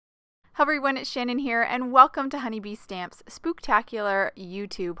Hello everyone, it's Shannon here, and welcome to Honeybee Stamp's Spooktacular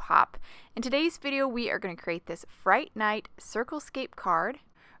YouTube Hop. In today's video, we are going to create this Fright Night Circlescape card.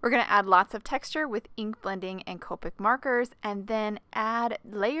 We're going to add lots of texture with ink blending and Copic markers, and then add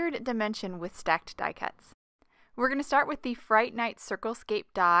layered dimension with stacked die cuts. We're going to start with the Fright Night Circlescape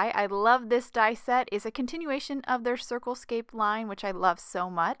die. I love this die set. It's a continuation of their Circlescape line, which I love so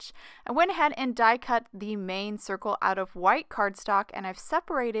much. I went ahead and die cut the main circle out of white cardstock, and I've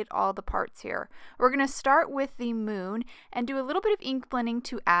separated all the parts here. We're going to start with the moon and do a little bit of ink blending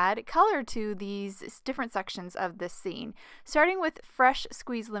to add color to these different sections of this scene. Starting with Fresh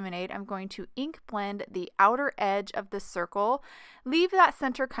Squeeze Lemonade, I'm going to ink blend the outer edge of the circle, leave that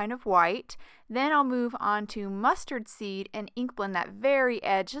center kind of white. Then I'll move on to Mustard Seed and ink blend that very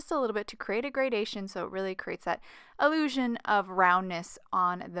edge just a little bit to create a gradation, so it really creates that illusion of roundness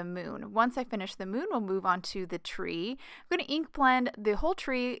on the moon. Once I finish the moon, we'll move on to the tree. I'm going to ink blend the whole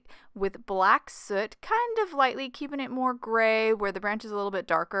tree with black soot, kind of lightly, keeping it more gray where the branch is a little bit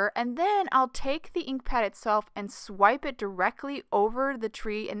darker. And then I'll take the ink pad itself and swipe it directly over the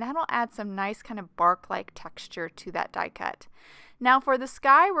tree, and that'll add some nice kind of bark-like texture to that die cut. Now for the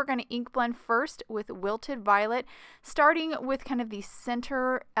sky, we're going to ink blend first with Wilted Violet, starting with kind of the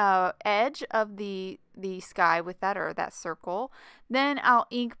center edge of the sky with that circle. Then I'll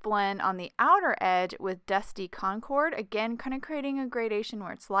ink blend on the outer edge with Dusty Concord, again kind of creating a gradation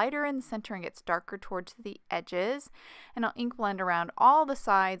where it's lighter in the center and gets darker towards the edges. And I'll ink blend around all the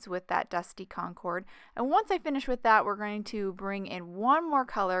sides with that Dusty Concord. And once I finish with that, we're going to bring in one more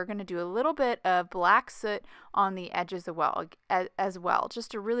color. We're going to do a little bit of black soot on the edges as well,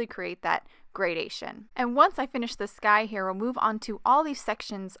 just to really create that gradation. And once I finish the sky here, we'll move on to all these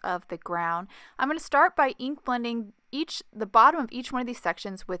sections of the ground. I'm going to start by ink blending the bottom of each one of these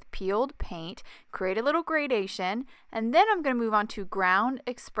sections with peeled paint, create a little gradation, and then I'm going to move on to Ground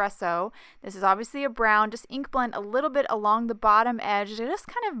Espresso. This is obviously a brown, just ink blend a little bit along the bottom edge to just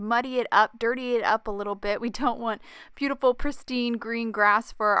kind of muddy it up, dirty it up a little bit. We don't want beautiful, pristine green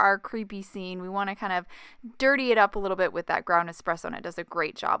grass for our creepy scene. We want to kind of dirty it up a little bit with that Ground Espresso, and it does a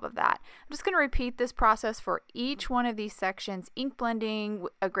great job of that. I'm just going to repeat this process for each one of these sections, ink blending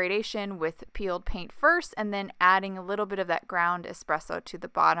a gradation with peeled paint first, and then adding a little bit of that Ground Espresso to the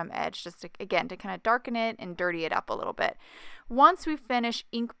bottom edge, just to, again, to kind of darken it and dirty it up a little bit. Once we finish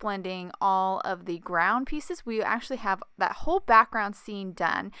ink blending all of the ground pieces, we actually have that whole background scene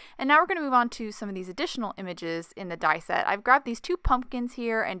done. And now we're going to move on to some of these additional images in the die set. I've grabbed these two pumpkins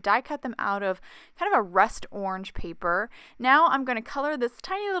here and die cut them out of kind of a rust orange paper. Now I'm going to color this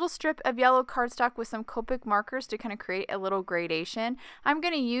tiny little strip of yellow cardstock with some Copic markers to kind of create a little gradation. I'm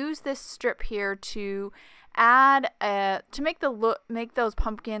going to use this strip here to add to make those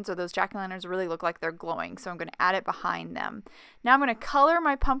pumpkins or those jack-o'-lanterns really look like they're glowing, so I'm going to add it behind them. Now I'm going to color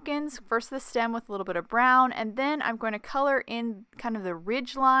my pumpkins, first the stem with a little bit of brown, and then I'm going to color in kind of the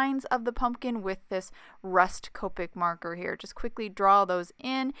ridge lines of the pumpkin with this rust Copic marker here. Just quickly draw those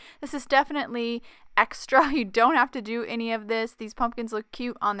in. This is definitely extra. You don't have to do any of this. These pumpkins look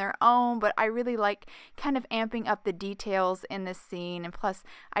cute on their own, but I really like kind of amping up the details in this scene, and plus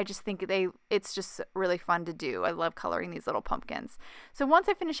I just think it's just really fun to do. I love coloring these little pumpkins. So once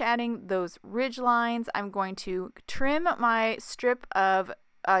I finish adding those ridge lines, I'm going to trim my strip of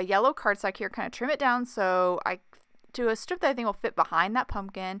yellow cardstock here, kind of trim it down to a strip that I think will fit behind that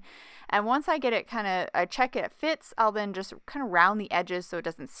pumpkin. And once I get it I check it fits, I'll then just kind of round the edges so it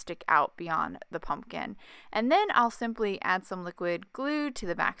doesn't stick out beyond the pumpkin. And then I'll simply add some liquid glue to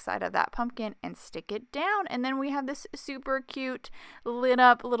the back side of that pumpkin and stick it down. And then we have this super cute lit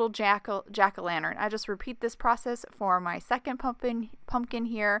up little jack-o'-lantern. I just repeat this process for my second pumpkin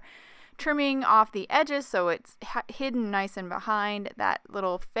here, trimming off the edges so it's hidden nice and behind that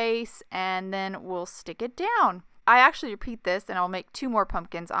little face, and then we'll stick it down. I actually repeat this and I'll make two more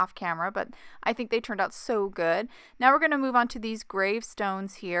pumpkins off camera, but I think they turned out so good. Now we're going to move on to these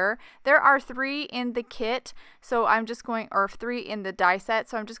gravestones here. There are 3 in the kit, so I'm just going, or 3 in the die set,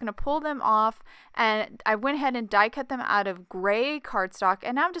 so I'm just going to pull them off, and I went ahead and die cut them out of gray cardstock,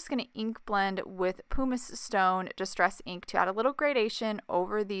 and now I'm just going to ink blend with Pumice Stone Distress ink to add a little gradation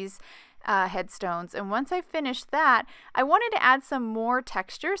over these headstones. And once I finished that, I wanted to add some more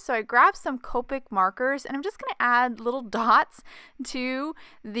texture, so I grabbed some Copic markers and I'm just going to add little dots to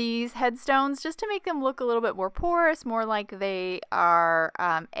these headstones just to make them look a little bit more porous, more like they are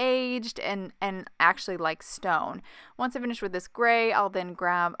aged and actually like stone. Once I finish with this gray, I'll then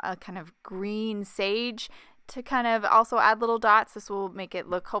grab a kind of green sage to kind of also add little dots. This will make it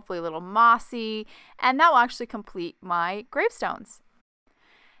look hopefully a little mossy, and that will actually complete my gravestones.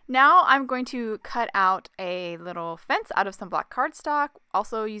 Now I'm going to cut out a little fence out of some black cardstock,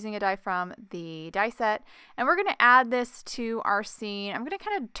 also using a die from the die set, and we're going to add this to our scene. I'm going to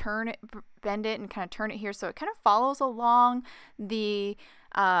kind of turn it, bend it, and kind of turn it here so it kind of follows along the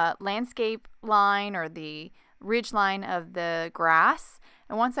landscape line or the ridge line of the grass.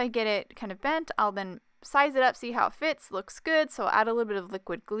 And once I get it kind of bent, I'll then size it up, see how it fits. Looks good, so add a little bit of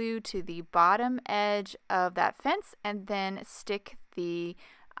liquid glue to the bottom edge of that fence and then stick the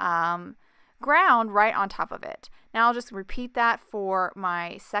ground right on top of it. Now I'll just repeat that for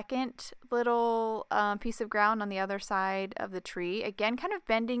my second little piece of ground on the other side of the tree. Again, kind of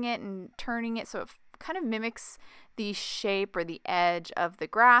bending it and turning it so it kind of mimics the shape or the edge of the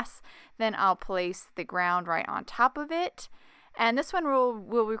grass. Then I'll place the ground right on top of it. And this one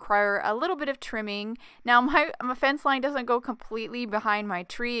will require a little bit of trimming. Now my fence line doesn't go completely behind my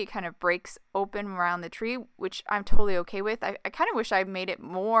tree. It kind of breaks open around the tree, which I'm totally okay with. I kind of wish I made it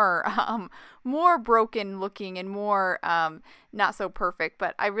more broken looking and more not so perfect,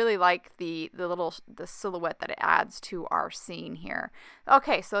 but I really like the silhouette that it adds to our scene here.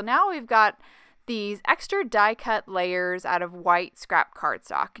 Okay, so now we've got these extra die cut layers out of white scrap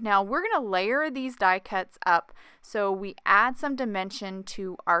cardstock. Now we're going to layer these die cuts up so we add some dimension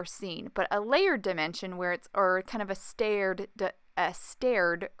to our scene, but a layered dimension where it's or kind of a staired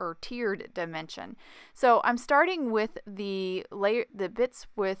or tiered dimension. So I'm starting with the bits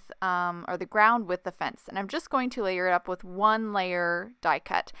with or the ground with the fence, and I'm just going to layer it up with one layer die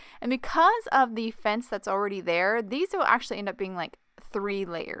cut. And because of the fence that's already there, these will actually end up being like 3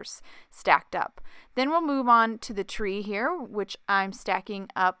 layers stacked up. Then we'll move on to the tree here, which I'm stacking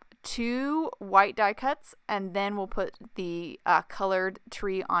up 2 white die cuts, and then we'll put the colored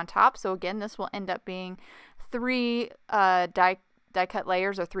tree on top. So again, this will end up being 3 die cut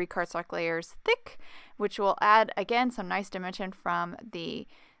layers or 3 cardstock layers thick, which will add again some nice dimension from the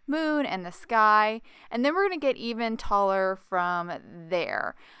moon and the sky. And then we're going to get even taller from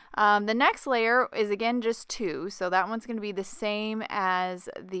there. The next layer is again just 2, so that one's going to be the same as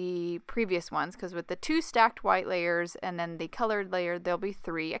the previous ones, because with the 2 stacked white layers and then the colored layer, there'll be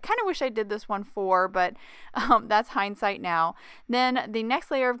 3. I kind of wish I did this one 4, but that's hindsight now. Then the next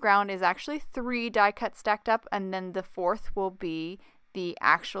layer of ground is actually 3 die cuts stacked up, and then the 4th will be the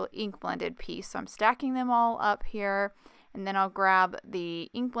actual ink blended piece. So I'm stacking them all up here. And then I'll grab the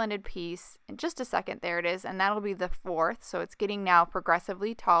ink blended piece in just a second. There it is. And that'll be the 4th. So it's getting now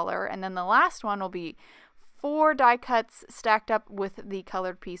progressively taller. And then the last one will be 4 die cuts stacked up with the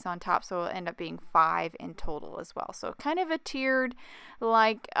colored piece on top. So it'll end up being 5 in total as well. So kind of a tiered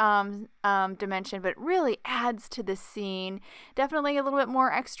like dimension, but it really adds to the scene. Definitely a little bit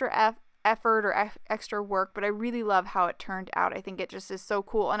more extra effort or extra work, but I really love how it turned out. I think it just is so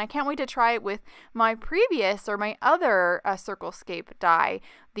cool, and I can't wait to try it with my previous or my other Circlescape die,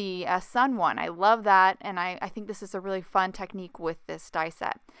 the sun one. I love that, and I think this is a really fun technique with this die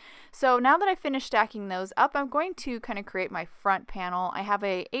set. So now that I finished stacking those up, I'm going to kind of create my front panel. I have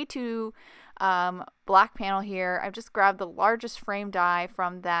a A2 black panel here. I've just grabbed the largest frame die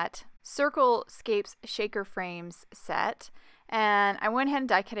from that Circlescapes shaker frames set, and I went ahead and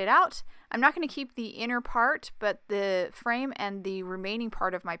die cut it out. I'm not going to keep the inner part, but the frame and the remaining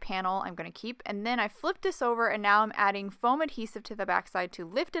part of my panel I'm going to keep. And then I flipped this over, and now I'm adding foam adhesive to the backside to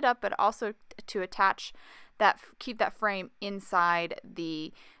lift it up, but also to attach that, keep that frame inside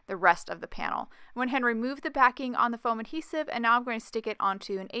the rest of the panel. I went ahead and removed the backing on the foam adhesive, and now I'm going to stick it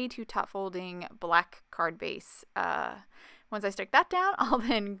onto an A2 top folding black card base. Once I stick that down, I'll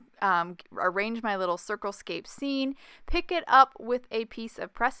then arrange my little Circlescape scene, pick it up with a piece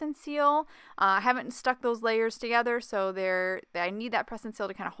of press and seal. I haven't stuck those layers together, so I need that press and seal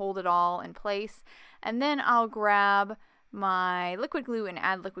to kind of hold it all in place. And then I'll grab my liquid glue and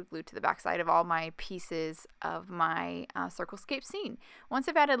add liquid glue to the backside of all my pieces of my Circlescape scene. Once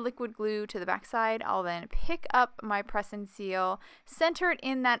I've added liquid glue to the backside, I'll then pick up my press and seal, center it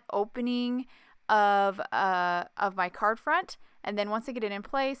in that opening of my card front, and then once I get it in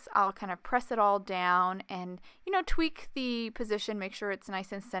place, I'll kind of press it all down and, you know, tweak the position, make sure it's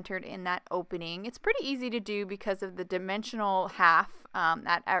nice and centered in that opening. It's pretty easy to do because of the dimensional half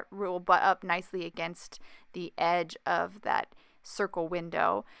that will butt up nicely against the edge of that circle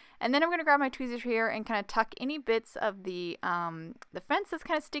window. And then I'm going to grab my tweezers here and kind of tuck any bits of the fence that's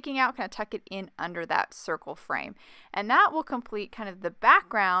kind of sticking out, kind of tuck it in under that circle frame. And that will complete kind of the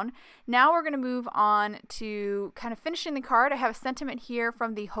background. Now we're going to move on to kind of finishing the card. I have a sentiment here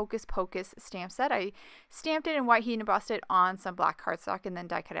from the Hocus Pocus stamp set. I stamped it in white heat and embossed it on some black cardstock and then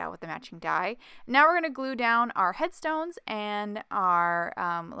die cut it out with the matching die. Now we're going to glue down our headstones and our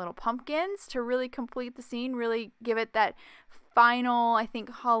little pumpkins to really complete the scene, really give it that final, I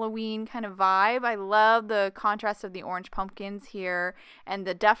think, Halloween kind of vibe. I love the contrast of the orange pumpkins here, and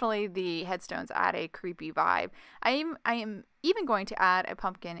definitely the headstones add a creepy vibe. I am even going to add a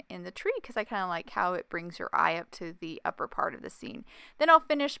pumpkin in the tree because I kind of like how it brings your eye up to the upper part of the scene. Then I'll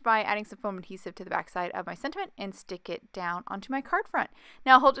finish by adding some foam adhesive to the backside of my sentiment and stick it down onto my card front.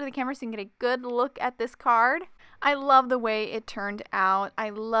 Now I'll hold it to the camera so you can get a good look at this card. I love the way it turned out. I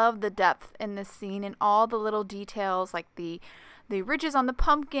love the depth in this scene and all the little details like the ridges on the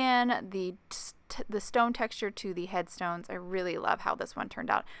pumpkin, the stone texture to the headstones. I really love how this one turned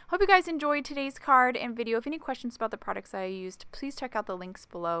out. Hope you guys enjoyed today's card and video. If any questions about the products I used, please check out the links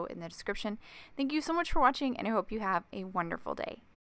below in the description. Thank you so much for watching, and I hope you have a wonderful day.